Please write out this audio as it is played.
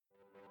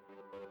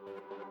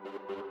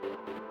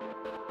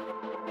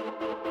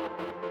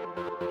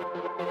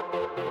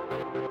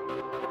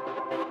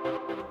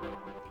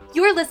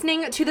You're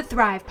listening to the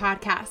Thrive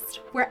Podcast,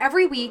 where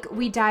every week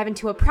we dive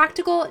into a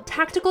practical,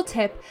 tactical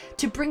tip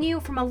to bring you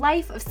from a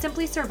life of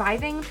simply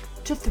surviving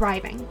to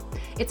thriving.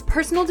 It's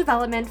personal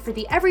development for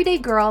the everyday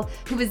girl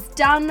who is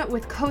done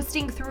with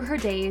coasting through her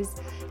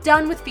days,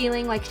 done with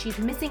feeling like she's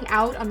missing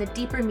out on the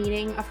deeper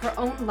meaning of her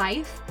own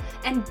life,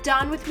 and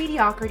done with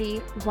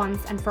mediocrity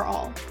once and for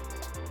all.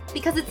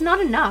 Because it's not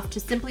enough to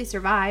simply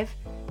survive.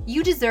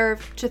 You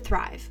deserve to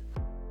thrive.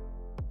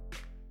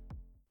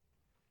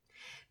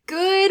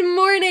 Good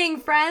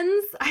morning,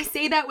 friends. I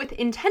say that with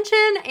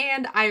intention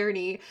and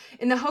irony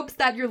in the hopes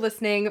that you're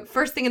listening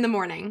first thing in the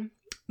morning.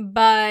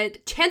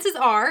 But chances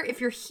are,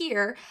 if you're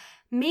here,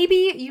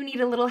 maybe you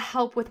need a little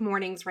help with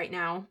mornings right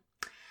now.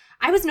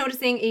 I was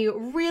noticing a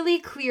really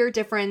clear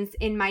difference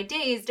in my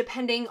days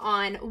depending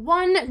on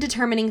one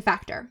determining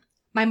factor,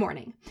 my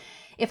morning.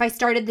 If I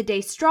started the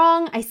day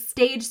strong, I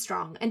stayed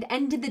strong and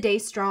ended the day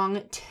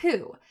strong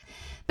too.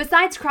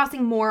 Besides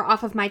crossing more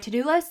off of my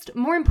to-do list,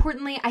 more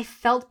importantly, I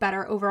felt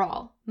better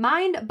overall,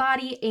 mind,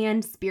 body,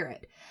 and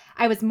spirit.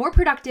 I was more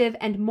productive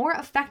and more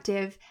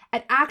effective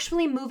at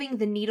actually moving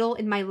the needle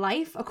in my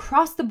life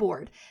across the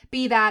board,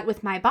 be that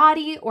with my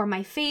body or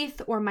my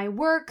faith or my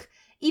work,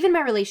 even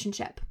my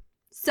relationship.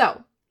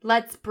 So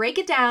let's break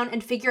it down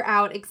and figure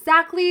out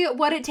exactly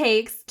what it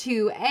takes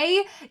to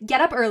A,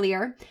 get up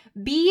earlier,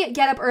 B,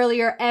 get up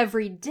earlier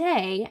every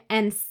day,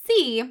 and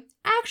C,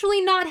 actually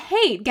not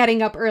hate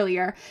getting up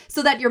earlier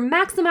so that you're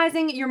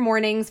maximizing your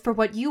mornings for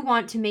what you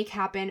want to make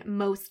happen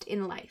most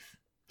in life.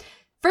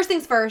 First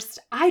things first,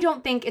 I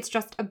don't think it's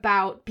just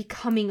about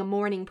becoming a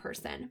morning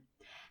person.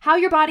 How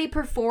your body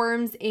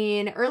performs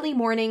in early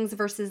mornings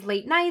versus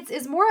late nights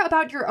is more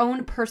about your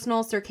own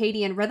personal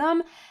circadian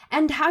rhythm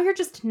and how you're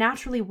just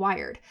naturally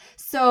wired.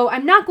 So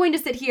I'm not going to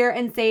sit here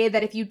and say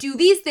that if you do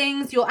these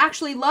things, you'll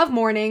actually love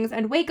mornings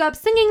and wake up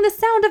singing the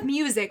sound of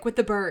music with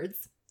the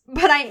birds.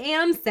 But I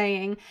am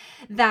saying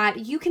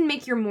that you can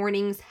make your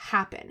mornings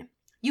happen.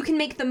 You can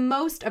make the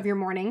most of your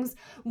mornings,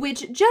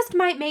 which just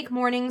might make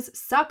mornings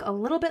suck a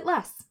little bit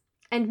less.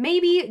 And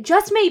maybe,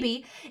 just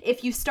maybe,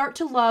 if you start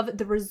to love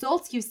the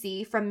results you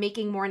see from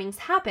making mornings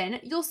happen,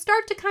 you'll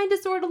start to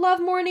sort of love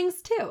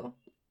mornings too.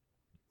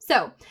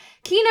 So,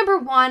 key number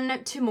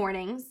 1 to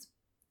mornings,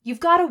 you've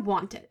got to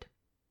want it.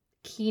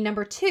 Key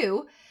number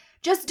 2,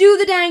 just do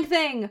the dang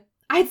thing.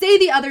 I'd say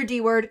the other D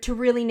word to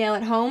really nail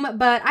it home,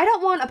 but I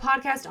don't want a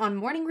podcast on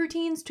morning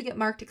routines to get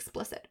marked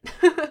explicit.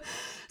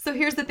 So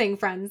here's the thing,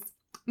 friends.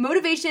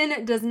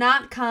 Motivation does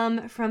not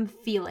come from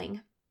feeling.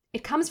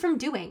 It comes from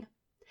doing.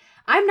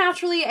 I'm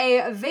naturally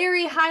a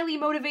very highly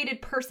motivated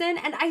person,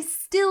 and I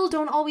still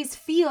don't always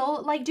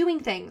feel like doing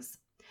things.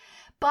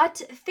 But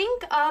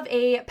think of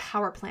a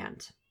power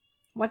plant.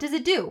 What does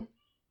it do?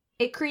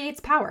 It creates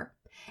power.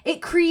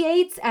 It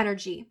creates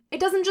energy. It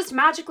doesn't just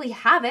magically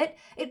have it,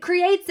 it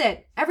creates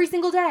it every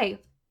single day.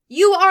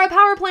 You are a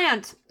power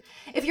plant.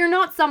 If you're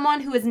not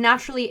someone who is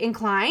naturally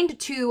inclined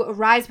to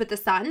rise with the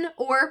sun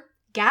or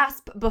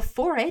gasp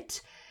before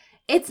it,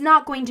 it's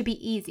not going to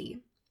be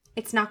easy.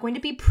 It's not going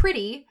to be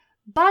pretty,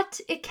 but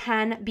it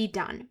can be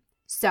done.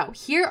 So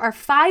here are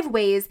 5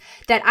 ways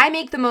that I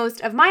make the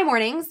most of my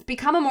mornings,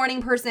 become a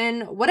morning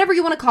person, whatever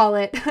you want to call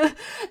it,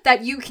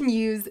 that you can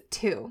use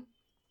too.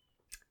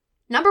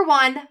 Number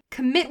 1,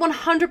 commit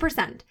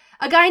 100%.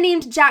 A guy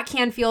named Jack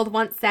Canfield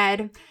once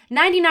said,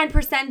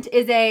 99%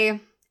 is a,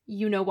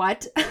 you know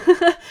what,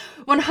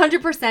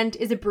 100%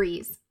 is a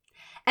breeze.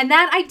 And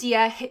that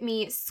idea hit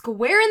me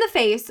square in the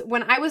face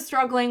when I was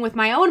struggling with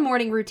my own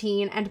morning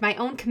routine and my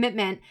own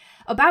commitment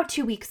about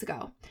 2 weeks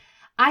ago.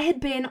 I had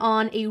been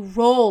on a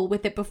roll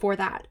with it before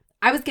that.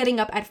 I was getting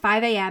up at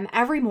 5 a.m.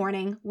 every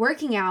morning,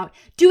 working out,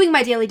 doing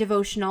my daily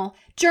devotional,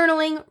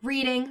 journaling,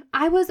 reading.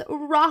 I was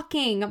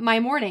rocking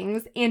my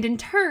mornings, and in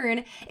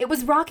turn, it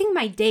was rocking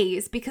my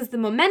days because the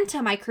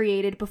momentum I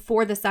created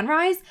before the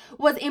sunrise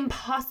was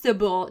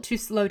impossible to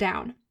slow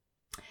down.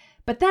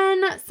 But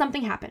then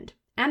something happened,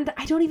 and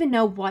I don't even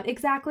know what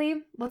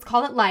exactly. Let's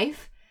call it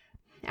life.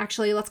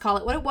 Actually, let's call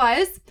it what it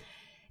was.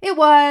 It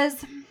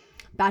was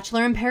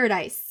Bachelor in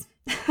Paradise.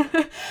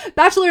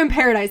 Bachelor in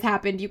Paradise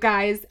happened, you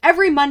guys.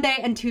 Every Monday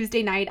and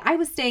Tuesday night, I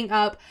was staying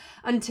up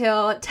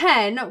until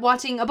 10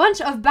 watching a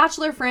bunch of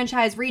Bachelor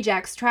franchise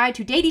rejects try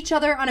to date each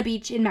other on a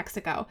beach in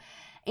Mexico.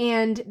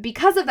 And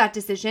because of that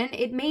decision,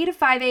 it made a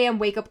 5 a.m.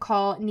 wake-up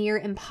call near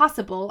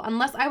impossible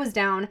unless I was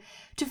down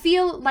to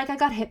feel like I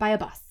got hit by a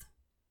bus.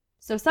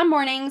 So some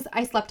mornings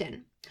I slept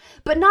in,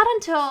 but not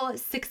until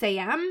 6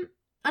 a.m.,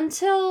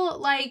 until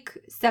like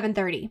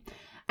 7:30.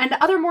 And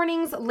other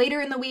mornings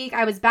later in the week,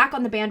 I was back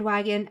on the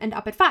bandwagon and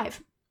up at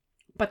 5.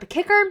 But the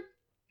kicker,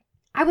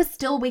 I was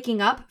still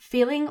waking up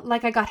feeling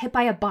like I got hit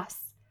by a bus.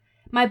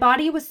 My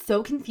body was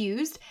so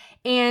confused,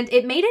 and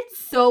it made it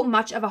so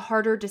much of a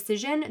harder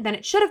decision than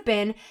it should have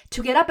been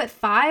to get up at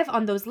 5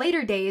 on those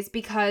later days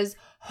because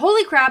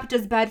holy crap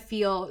does bed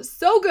feel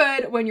so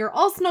good when you're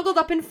all snuggled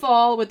up in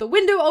fall with the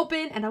window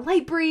open and a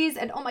light breeze,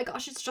 and oh my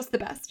gosh, it's just the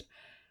best.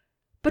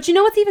 But you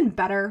know what's even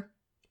better?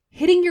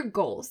 Hitting your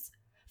goals.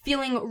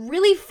 Feeling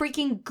really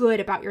freaking good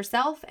about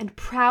yourself and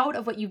proud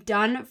of what you've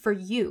done for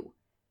you.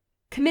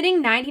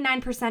 Committing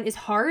 99% is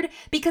hard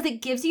because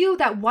it gives you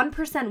that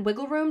 1%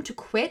 wiggle room to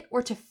quit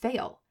or to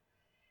fail.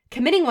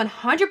 Committing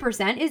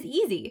 100% is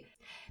easy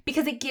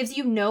because it gives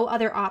you no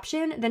other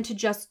option than to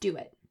just do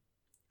it.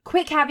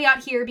 Quick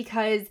caveat here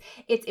because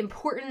it's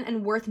important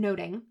and worth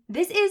noting.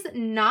 This is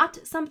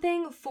not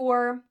something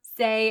for,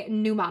 say,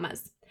 new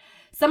mamas.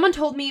 Someone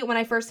told me when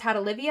I first had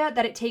Olivia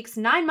that it takes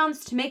 9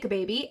 months to make a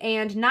baby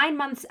and 9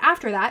 months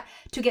after that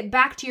to get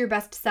back to your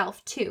best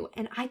self too,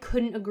 and I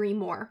couldn't agree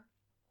more.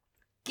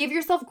 Give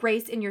yourself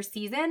grace in your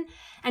season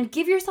and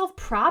give yourself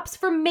props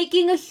for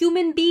making a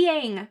human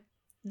being.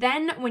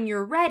 Then when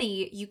you're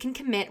ready, you can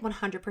commit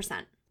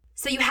 100%.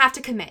 So you have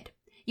to commit.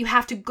 You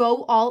have to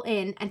go all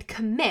in and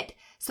commit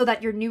so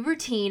that your new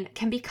routine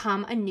can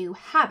become a new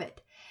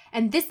habit.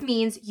 And this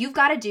means you've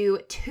got to do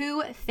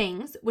 2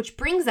 things, which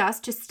brings us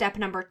to step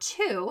number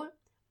 2,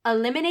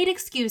 eliminate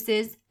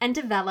excuses and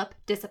develop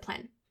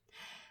discipline.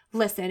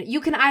 Listen, you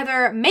can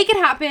either make it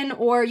happen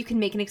or you can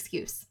make an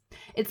excuse.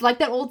 It's like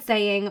that old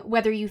saying,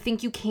 whether you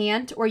think you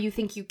can't or you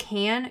think you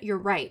can, you're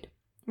right.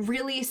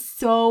 Really,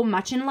 so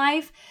much in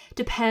life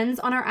depends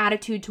on our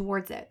attitude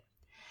towards it.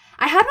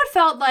 I had what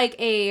felt like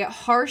a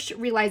harsh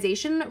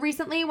realization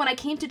recently when I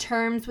came to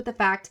terms with the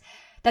fact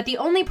that the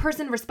only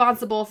person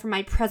responsible for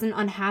my present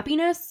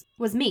unhappiness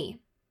was me.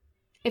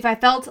 If I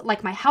felt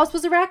like my house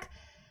was a wreck,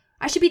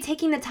 I should be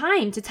taking the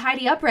time to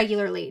tidy up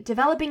regularly,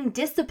 developing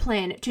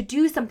discipline to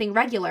do something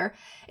regular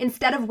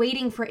instead of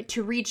waiting for it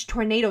to reach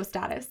tornado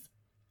status.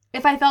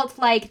 If I felt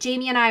like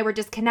Jamie and I were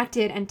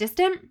disconnected and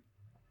distant,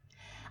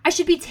 I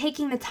should be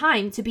taking the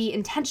time to be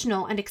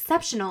intentional and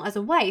exceptional as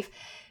a wife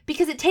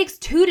because it takes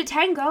 2 to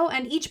tango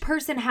and each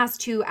person has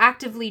to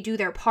actively do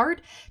their part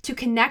to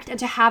connect and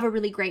to have a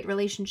really great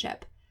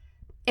relationship.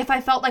 If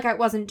I felt like I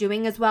wasn't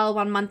doing as well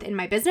 1 month in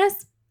my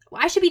business,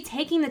 I should be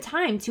taking the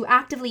time to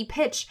actively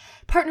pitch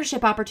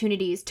partnership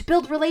opportunities, to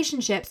build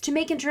relationships, to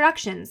make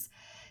introductions.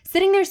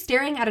 Sitting there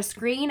staring at a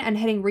screen and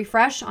hitting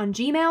refresh on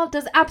Gmail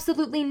does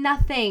absolutely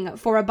nothing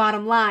for a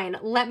bottom line,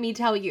 let me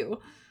tell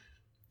you.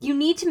 You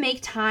need to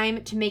make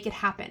time to make it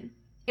happen.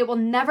 It will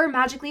never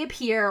magically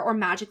appear or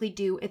magically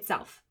do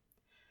itself.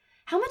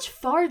 How much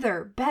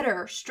farther,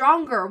 better,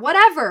 stronger,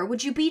 whatever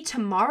would you be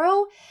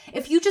tomorrow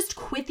if you just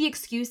quit the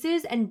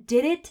excuses and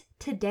did it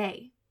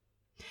today?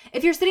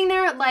 If you're sitting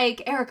there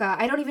like, Erica,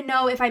 I don't even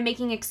know if I'm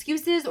making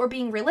excuses or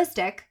being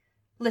realistic,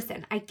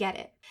 listen, I get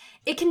it.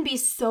 It can be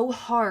so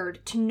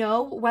hard to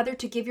know whether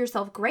to give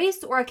yourself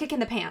grace or a kick in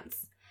the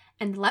pants.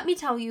 And let me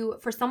tell you,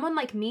 for someone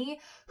like me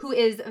who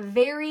is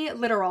very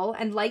literal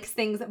and likes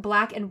things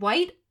black and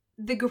white,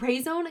 the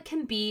gray zone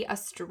can be a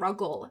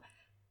struggle.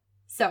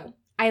 So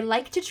I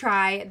like to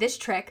try this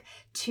trick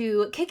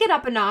to kick it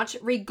up a notch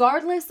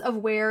regardless of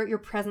where you're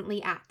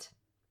presently at.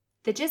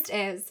 The gist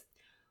is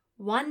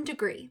 1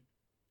 degree.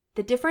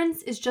 The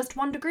difference is just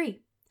 1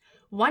 degree.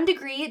 1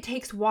 degree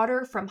takes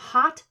water from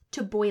hot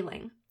to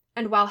boiling.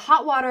 And while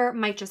hot water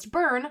might just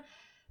burn,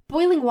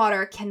 boiling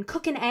water can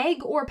cook an egg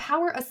or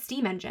power a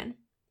steam engine.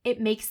 It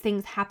makes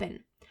things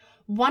happen.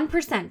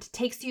 1%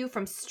 takes you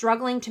from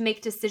struggling to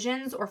make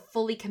decisions or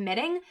fully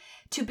committing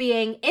to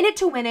being in it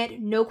to win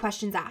it, no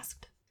questions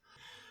asked.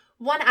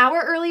 1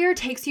 hour earlier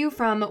takes you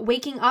from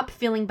waking up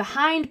feeling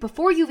behind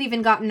before you've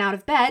even gotten out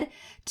of bed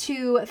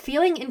to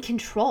feeling in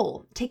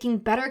control, taking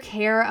better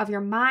care of your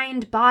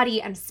mind,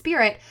 body, and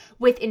spirit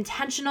with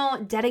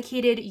intentional,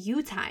 dedicated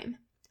you time.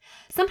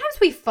 Sometimes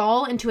we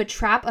fall into a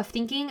trap of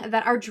thinking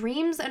that our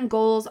dreams and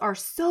goals are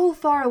so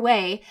far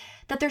away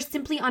that they're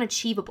simply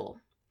unachievable,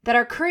 that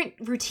our current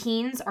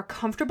routines are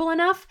comfortable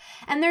enough,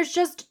 and there's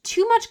just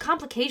too much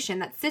complication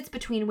that sits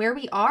between where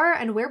we are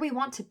and where we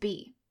want to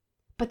be.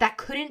 But that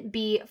couldn't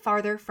be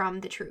farther from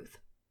the truth.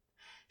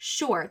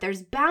 Sure,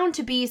 there's bound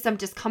to be some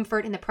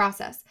discomfort in the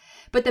process,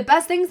 but the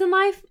best things in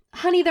life,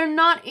 honey, they're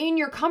not in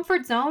your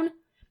comfort zone.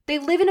 They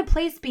live in a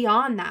place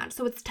beyond that.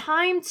 So it's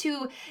time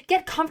to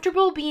get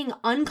comfortable being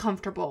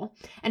uncomfortable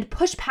and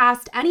push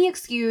past any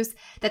excuse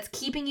that's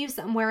keeping you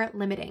somewhere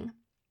limiting.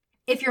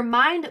 If your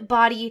mind,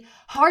 body,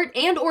 heart,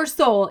 and or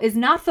soul is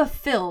not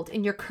fulfilled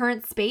in your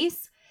current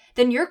space,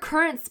 then your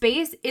current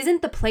space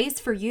isn't the place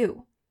for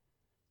you.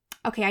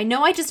 Okay, I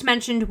know I just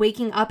mentioned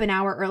waking up an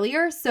hour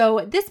earlier,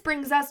 so this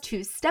brings us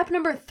to step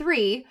number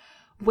 3,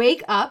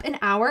 wake up an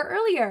hour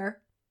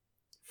earlier.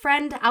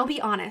 Friend, I'll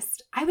be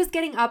honest, I was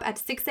getting up at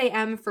 6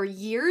 a.m. for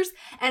years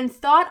and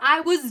thought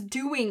I was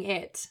doing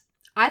it.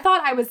 I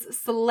thought I was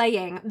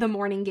slaying the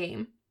morning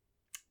game.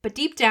 But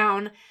deep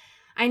down,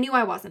 I knew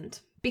I wasn't,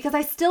 because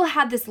I still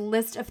had this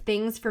list of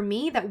things for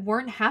me that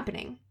weren't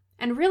happening.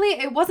 And really,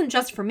 it wasn't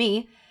just for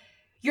me.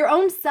 Your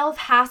own self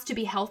has to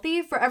be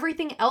healthy for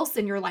everything else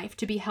in your life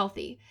to be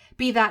healthy,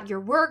 be that your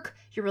work,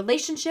 your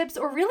relationships,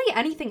 or really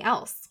anything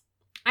else.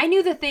 I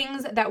knew the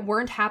things that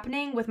weren't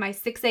happening with my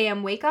 6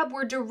 a.m. wake up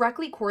were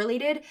directly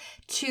correlated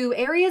to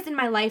areas in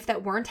my life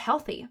that weren't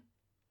healthy,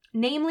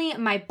 namely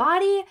my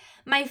body,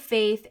 my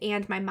faith,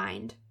 and my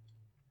mind.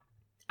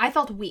 I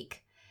felt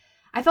weak.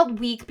 I felt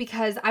weak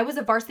because I was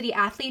a varsity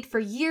athlete for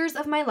years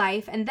of my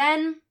life and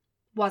then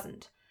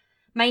wasn't.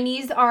 My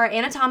knees are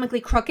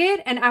anatomically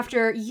crooked, and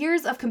after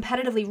years of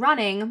competitively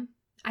running,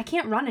 I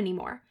can't run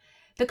anymore.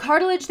 The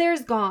cartilage there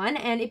is gone,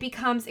 and it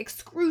becomes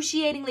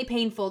excruciatingly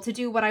painful to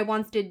do what I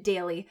once did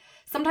daily,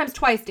 sometimes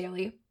twice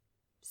daily.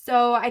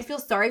 So I'd feel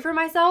sorry for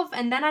myself,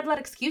 and then I'd let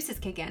excuses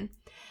kick in.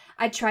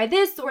 I'd try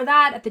this or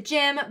that at the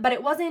gym, but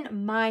it wasn't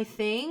my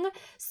thing,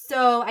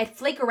 so I'd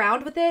flake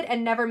around with it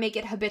and never make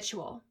it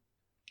habitual.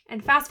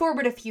 And fast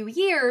forward a few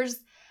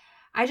years,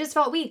 I just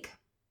felt weak.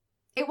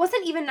 It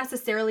wasn't even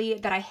necessarily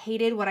that I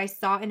hated what I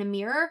saw in a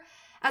mirror,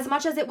 as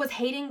much as it was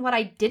hating what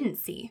I didn't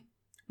see.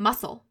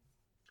 Muscle.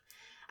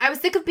 I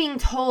was sick of being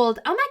told,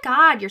 "Oh my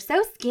God, you're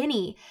so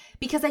skinny,"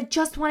 because I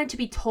just wanted to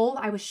be told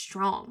I was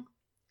strong.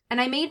 And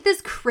I made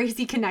this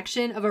crazy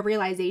connection of a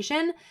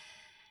realization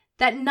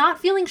that not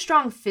feeling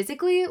strong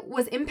physically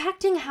was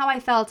impacting how I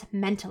felt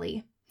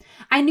mentally.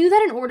 I knew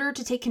that in order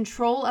to take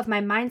control of my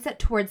mindset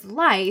towards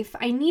life,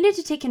 I needed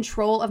to take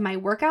control of my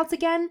workouts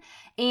again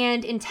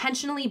and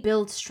intentionally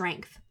build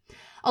strength.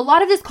 A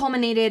lot of this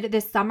culminated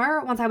this summer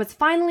once I was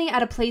finally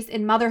at a place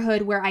in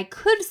motherhood where I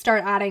could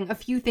start adding a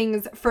few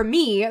things for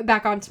me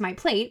back onto my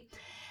plate.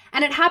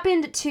 And it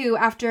happened too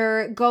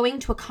after going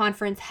to a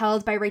conference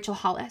held by Rachel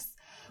Hollis.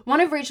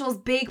 One of Rachel's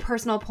big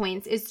personal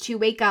points is to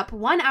wake up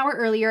 1 hour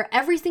earlier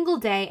every single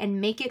day and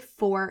make it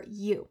for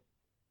you.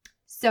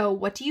 So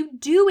what do you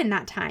do in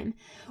that time?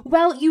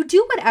 Well, you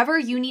do whatever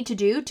you need to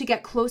do to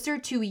get closer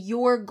to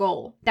your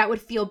goal that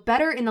would feel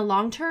better in the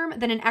long term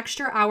than an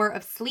extra hour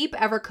of sleep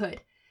ever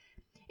could.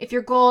 If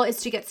your goal is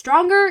to get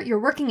stronger,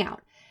 you're working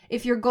out.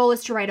 If your goal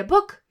is to write a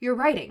book, you're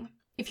writing.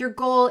 If your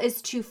goal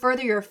is to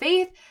further your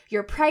faith,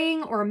 you're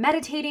praying or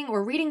meditating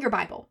or reading your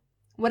Bible.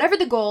 Whatever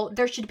the goal,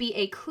 there should be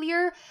a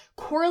clear,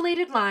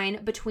 correlated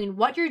line between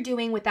what you're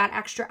doing with that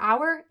extra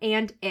hour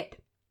and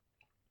it.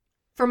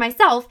 For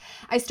myself,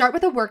 I start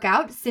with a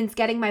workout since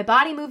getting my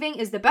body moving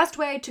is the best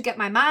way to get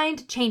my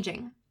mind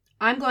changing.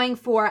 I'm going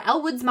for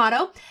Elle Wood's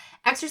motto,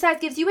 exercise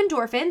gives you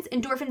endorphins,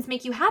 endorphins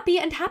make you happy,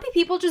 and happy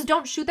people just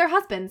don't shoot their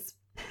husbands.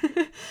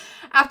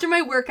 After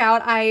my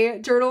workout, I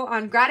journal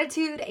on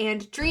gratitude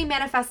and dream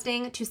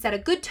manifesting to set a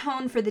good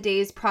tone for the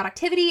day's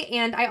productivity,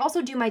 and I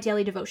also do my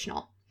daily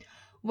devotional.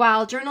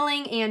 While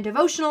journaling and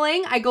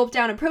devotionaling, I gulp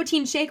down a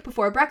protein shake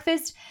before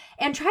breakfast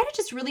and try to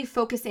just really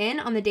focus in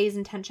on the day's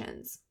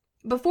intentions.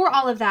 Before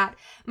all of that,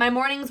 my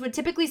mornings would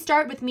typically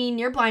start with me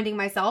near blinding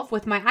myself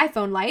with my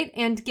iPhone light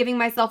and giving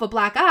myself a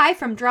black eye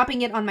from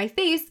dropping it on my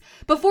face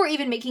before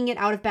even making it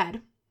out of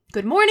bed.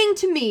 Good morning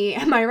to me,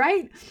 am I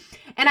right?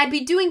 And I'd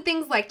be doing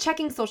things like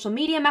checking social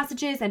media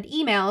messages and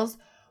emails,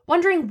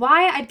 wondering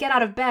why I'd get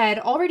out of bed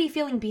already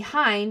feeling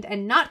behind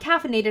and not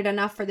caffeinated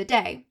enough for the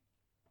day.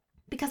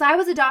 Because I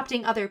was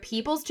adopting other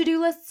people's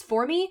to-do lists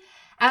for me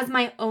as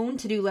my own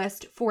to-do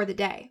list for the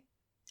day.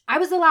 I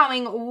was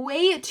allowing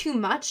way too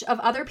much of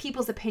other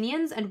people's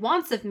opinions and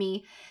wants of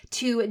me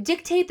to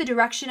dictate the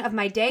direction of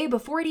my day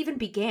before it even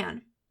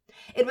began.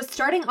 It was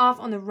starting off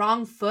on the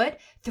wrong foot,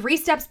 3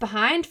 steps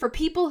behind for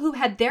people who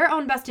had their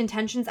own best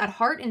intentions at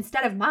heart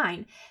instead of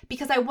mine,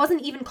 because I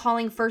wasn't even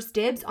calling first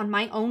dibs on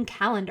my own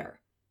calendar.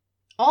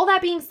 All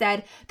that being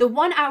said, the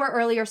 1 hour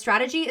earlier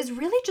strategy is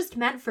really just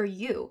meant for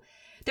you.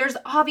 There's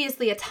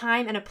obviously a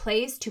time and a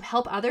place to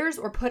help others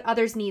or put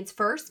others' needs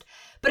first,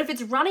 but if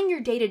it's running your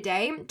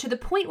day-to-day to the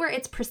point where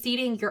it's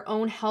preceding your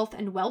own health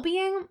and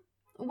well-being,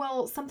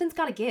 well, something's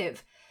got to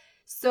give.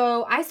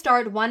 So I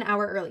start 1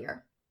 hour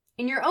earlier.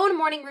 In your own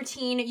morning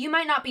routine, you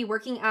might not be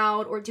working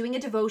out or doing a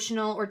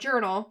devotional or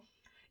journal.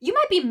 You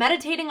might be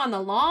meditating on the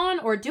lawn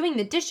or doing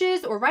the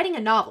dishes or writing a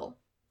novel.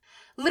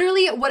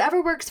 Literally,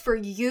 whatever works for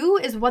you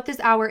is what this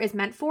hour is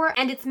meant for,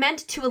 and it's meant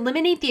to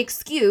eliminate the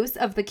excuse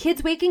of the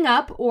kids waking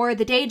up or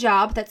the day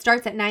job that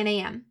starts at 9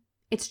 a.m.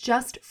 It's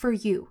just for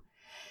you.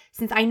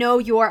 Since I know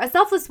you're a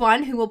selfless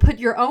one who will put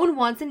your own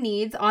wants and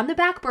needs on the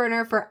back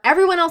burner for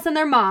everyone else and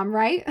their mom,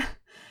 right?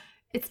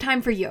 It's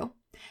time for you.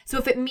 So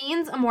if it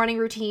means a morning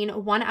routine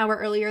 1 hour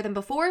earlier than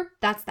before,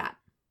 that's that.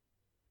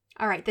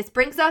 All right, this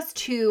brings us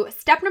to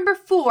step number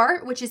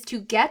 4, which is to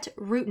get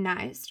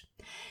routinized.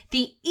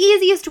 The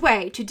easiest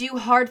way to do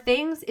hard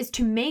things is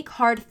to make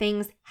hard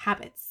things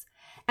habits.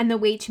 And the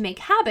way to make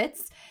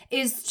habits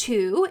is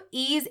to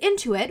ease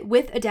into it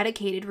with a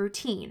dedicated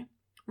routine.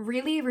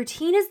 Really,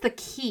 routine is the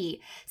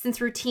key since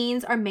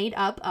routines are made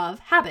up of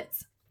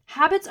habits.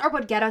 Habits are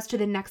what get us to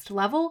the next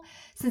level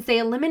since they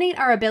eliminate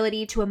our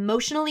ability to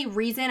emotionally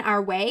reason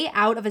our way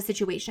out of a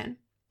situation.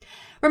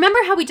 Remember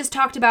how we just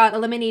talked about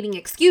eliminating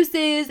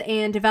excuses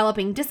and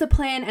developing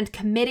discipline and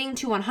committing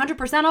to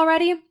 100%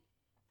 already?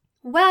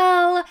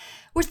 Well,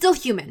 we're still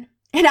human.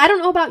 And I don't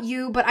know about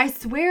you, but I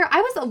swear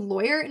I was a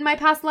lawyer in my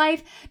past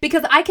life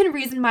because I can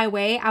reason my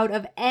way out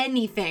of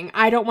anything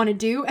I don't want to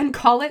do and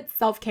call it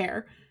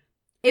self-care.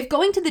 If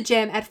going to the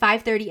gym at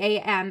 5:30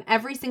 a.m.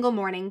 every single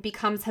morning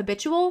becomes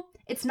habitual,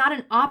 it's not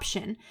an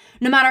option,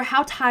 no matter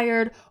how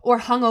tired or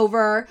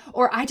hungover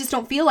or I just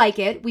don't feel like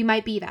it we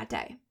might be that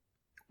day.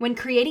 When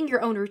creating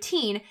your own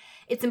routine,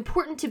 it's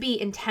important to be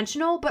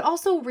intentional, but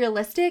also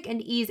realistic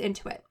and ease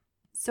into it.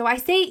 So I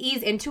say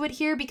ease into it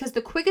here because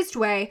the quickest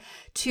way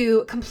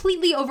to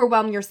completely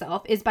overwhelm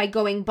yourself is by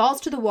going balls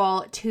to the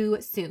wall too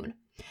soon.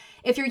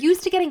 If you're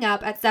used to getting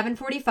up at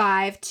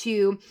 7:45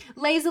 to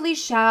lazily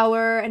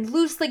shower and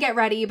loosely get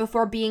ready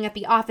before being at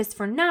the office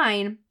for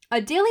 9, a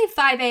daily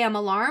 5 a.m.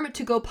 alarm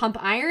to go pump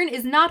iron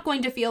is not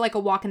going to feel like a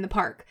walk in the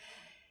park.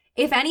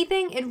 If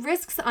anything, it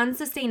risks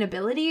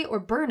unsustainability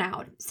or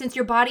burnout since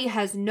your body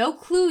has no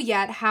clue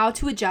yet how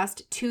to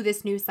adjust to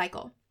this new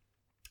cycle.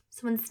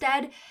 So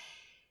instead,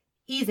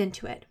 ease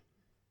into it.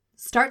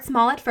 Start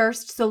small at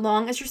first, so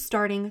long as you're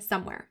starting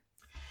somewhere.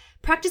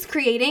 Practice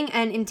creating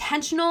an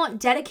intentional,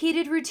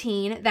 dedicated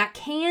routine that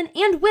can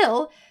and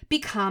will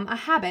become a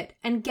habit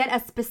and get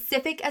as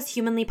specific as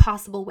humanly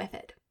possible with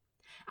it.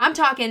 I'm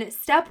talking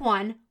step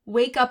 1,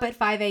 wake up at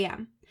 5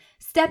 a.m.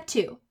 Step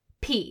 2,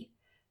 pee.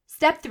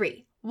 Step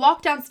 3,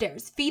 walk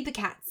downstairs, feed the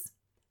cats.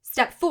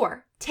 Step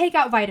 4, take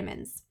out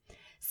vitamins.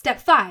 Step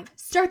 5,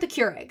 start the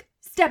Keurig.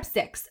 Step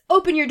 6,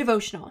 open your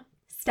devotional.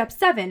 Step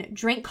 7,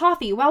 drink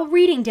coffee while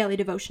reading daily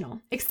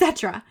devotional,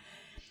 etc.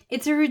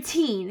 It's a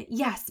routine,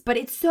 yes, but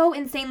it's so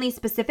insanely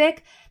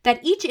specific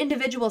that each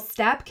individual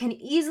step can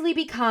easily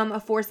become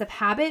a force of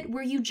habit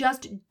where you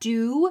just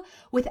do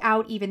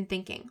without even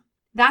thinking.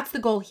 That's the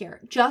goal here.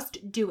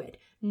 Just do it.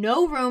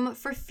 No room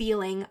for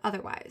feeling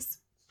otherwise.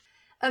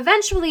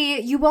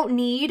 Eventually, you won't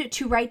need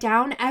to write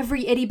down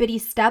every itty-bitty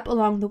step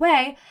along the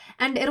way,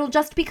 and it'll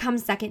just become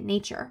second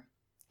nature.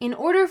 In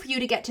order for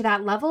you to get to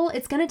that level,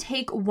 it's going to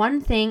take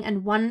one thing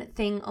and one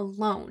thing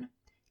alone: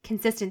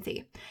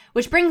 consistency.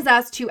 Which brings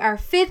us to our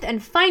 5th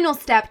and final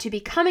step to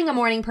becoming a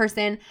morning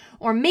person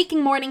or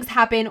making mornings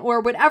happen or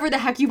whatever the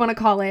heck you want to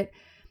call it.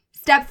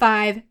 Step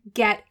 5,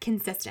 get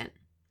consistent.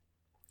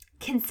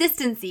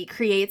 Consistency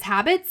creates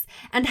habits,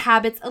 and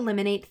habits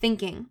eliminate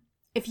thinking.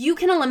 If you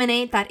can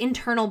eliminate that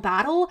internal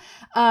battle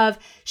of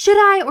should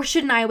I or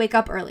shouldn't I wake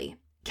up early?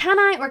 Can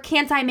I or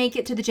can't I make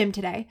it to the gym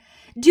today?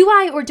 Do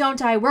I or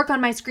don't I work on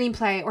my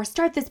screenplay or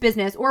start this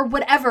business or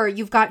whatever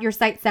you've got your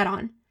sights set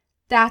on?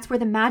 That's where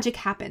the magic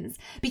happens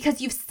because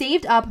you've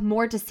saved up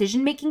more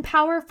decision-making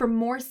power for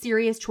more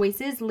serious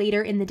choices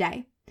later in the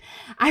day.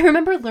 I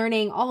remember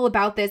learning all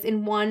about this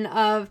in one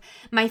of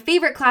my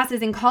favorite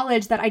classes in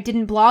college that I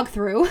didn't blog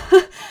through,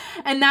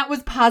 and that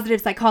was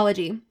positive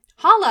psychology.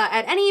 Holla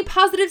at any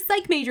positive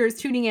psych majors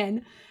tuning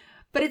in.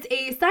 But it's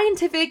a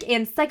scientific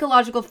and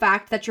psychological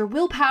fact that your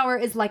willpower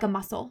is like a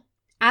muscle.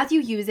 As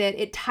you use it,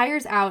 it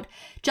tires out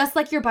just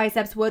like your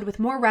biceps would with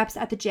more reps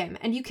at the gym,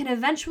 and you can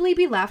eventually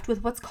be left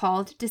with what's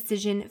called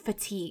decision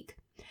fatigue.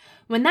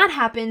 When that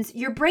happens,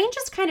 your brain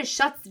just kind of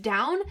shuts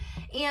down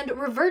and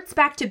reverts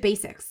back to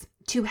basics,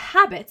 to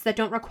habits that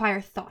don't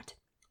require thought,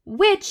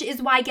 which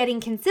is why getting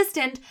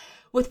consistent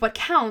with what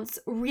counts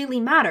really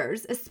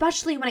matters,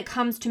 especially when it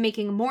comes to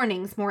making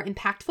mornings more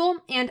impactful,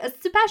 and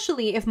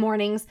especially if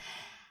mornings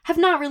have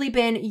not really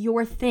been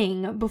your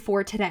thing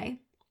before today.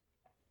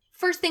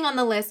 First thing on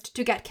the list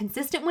to get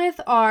consistent with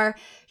are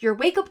your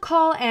wake-up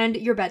call and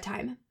your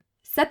bedtime.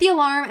 Set the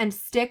alarm and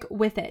stick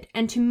with it.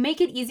 And to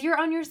make it easier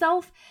on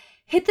yourself,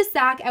 hit the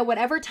sack at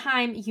whatever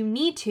time you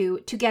need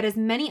to get as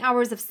many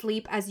hours of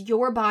sleep as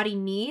your body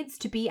needs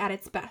to be at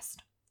its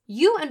best.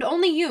 You and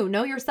only you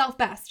know yourself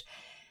best.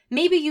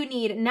 Maybe you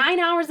need 9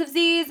 hours of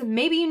Z's,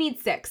 maybe you need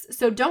 6.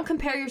 So don't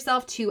compare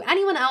yourself to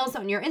anyone else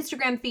on your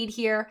Instagram feed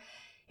here.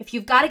 If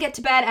you've got to get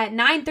to bed at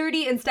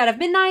 9:30 instead of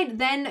midnight,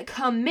 then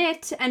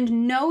commit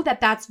and know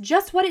that that's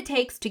just what it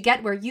takes to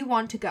get where you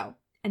want to go.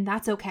 And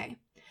that's okay.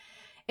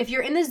 If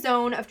you're in the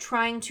zone of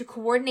trying to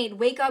coordinate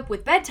wake up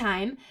with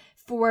bedtime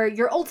for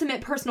your ultimate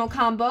personal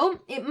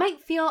combo, it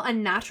might feel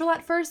unnatural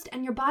at first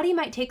and your body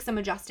might take some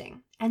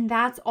adjusting. And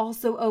that's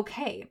also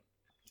okay.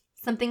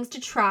 Some things to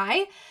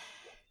try.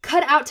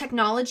 Cut out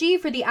technology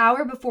for the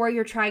hour before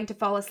you're trying to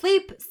fall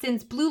asleep,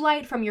 since blue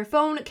light from your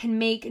phone can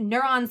make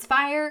neurons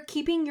fire,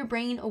 keeping your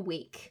brain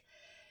awake.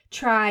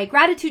 Try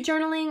gratitude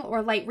journaling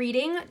or light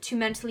reading to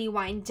mentally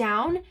wind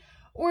down,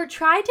 or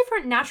try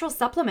different natural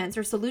supplements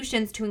or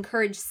solutions to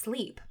encourage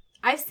sleep.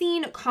 I've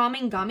seen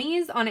calming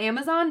gummies on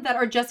Amazon that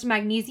are just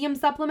magnesium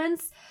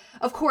supplements.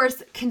 Of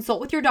course,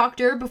 consult with your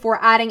doctor before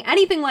adding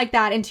anything like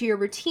that into your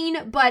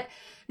routine, but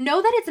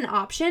know that it's an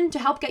option to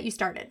help get you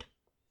started.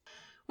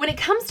 When it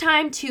comes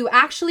time to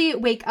actually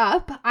wake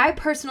up, I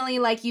personally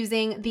like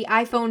using the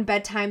iPhone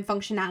bedtime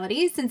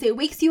functionality since it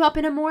wakes you up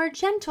in a more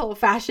gentle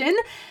fashion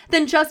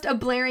than just a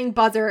blaring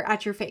buzzer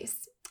at your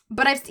face.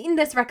 But I've seen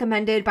this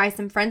recommended by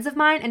some friends of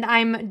mine and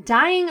I'm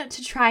dying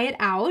to try it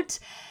out.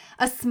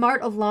 A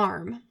smart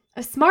alarm.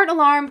 A smart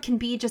alarm can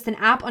be just an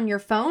app on your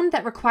phone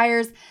that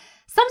requires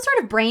some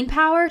sort of brain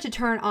power to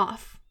turn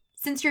off.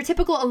 Since your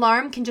typical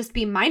alarm can just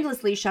be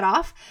mindlessly shut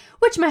off,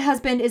 which my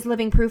husband is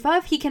living proof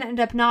of, he can end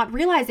up not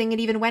realizing it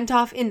even went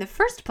off in the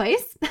first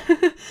place.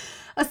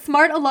 A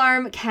smart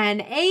alarm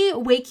can A,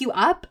 wake you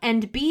up,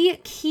 and B,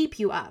 keep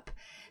you up.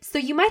 So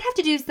you might have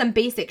to do some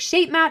basic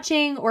shape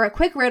matching or a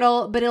quick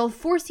riddle, but it'll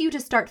force you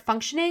to start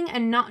functioning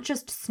and not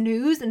just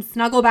snooze and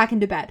snuggle back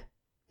into bed.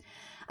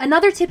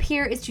 Another tip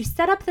here is to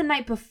set up the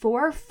night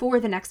before for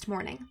the next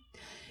morning.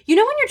 You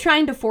know when you're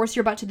trying to force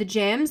your butt to the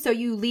gym, so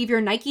you leave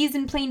your Nikes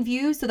in plain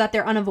view so that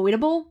they're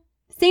unavoidable?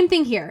 Same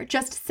thing here,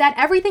 just set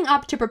everything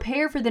up to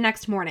prepare for the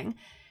next morning.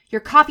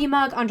 Your coffee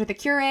mug under the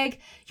Keurig,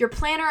 your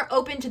planner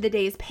open to the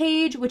day's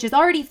page, which is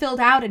already filled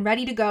out and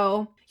ready to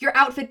go, your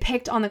outfit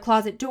picked on the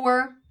closet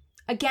door.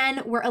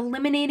 Again, we're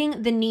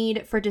eliminating the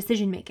need for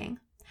decision making.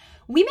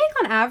 We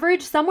make on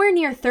average somewhere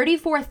near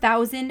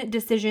 34,000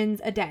 decisions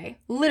a day.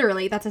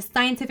 Literally, that's a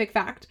scientific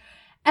fact.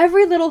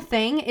 Every little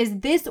thing is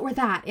this or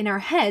that in our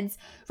heads,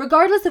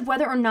 regardless of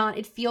whether or not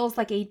it feels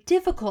like a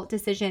difficult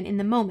decision in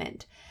the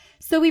moment.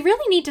 So we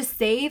really need to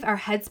save our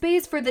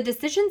headspace for the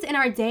decisions in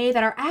our day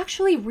that are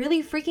actually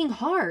really freaking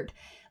hard,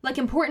 like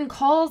important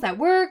calls at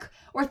work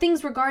or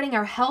things regarding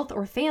our health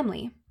or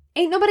family.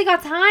 Ain't nobody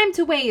got time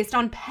to waste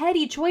on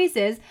petty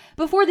choices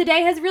before the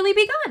day has really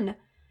begun.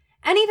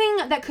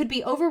 Anything that could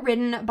be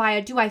overridden by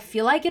a do I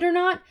feel like it or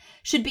not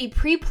should be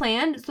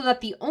pre-planned so that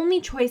the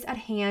only choice at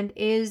hand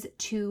is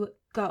to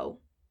go.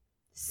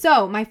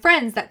 So, my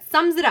friends, that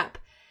sums it up.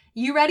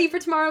 You ready for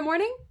tomorrow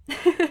morning?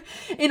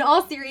 In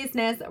all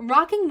seriousness,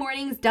 rocking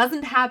mornings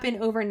doesn't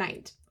happen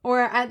overnight,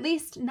 or at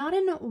least not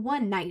in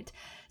one night.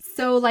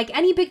 So, like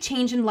any big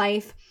change in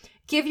life,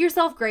 give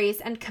yourself grace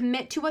and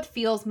commit to what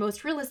feels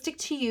most realistic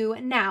to you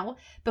now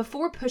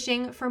before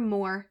pushing for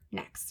more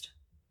next.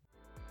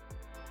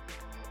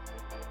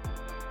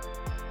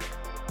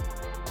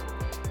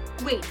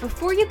 Wait,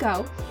 before you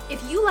go,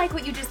 if you like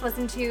what you just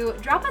listened to,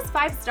 drop us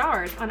 5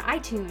 stars on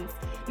iTunes.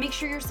 Make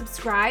sure you're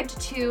subscribed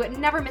to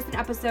never miss an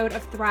episode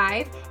of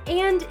Thrive.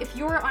 And if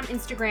you're on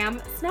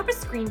Instagram, snap a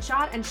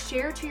screenshot and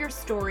share to your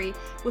story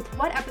with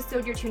what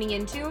episode you're tuning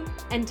into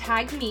and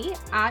tag me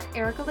at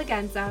Erica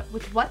Lagenza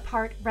with what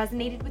part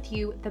resonated with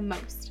you the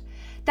most.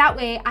 That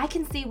way I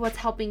can see what's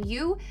helping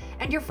you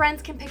and your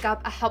friends can pick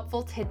up a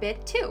helpful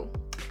tidbit too.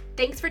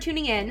 Thanks for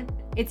tuning in.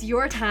 It's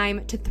your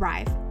time to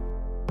thrive.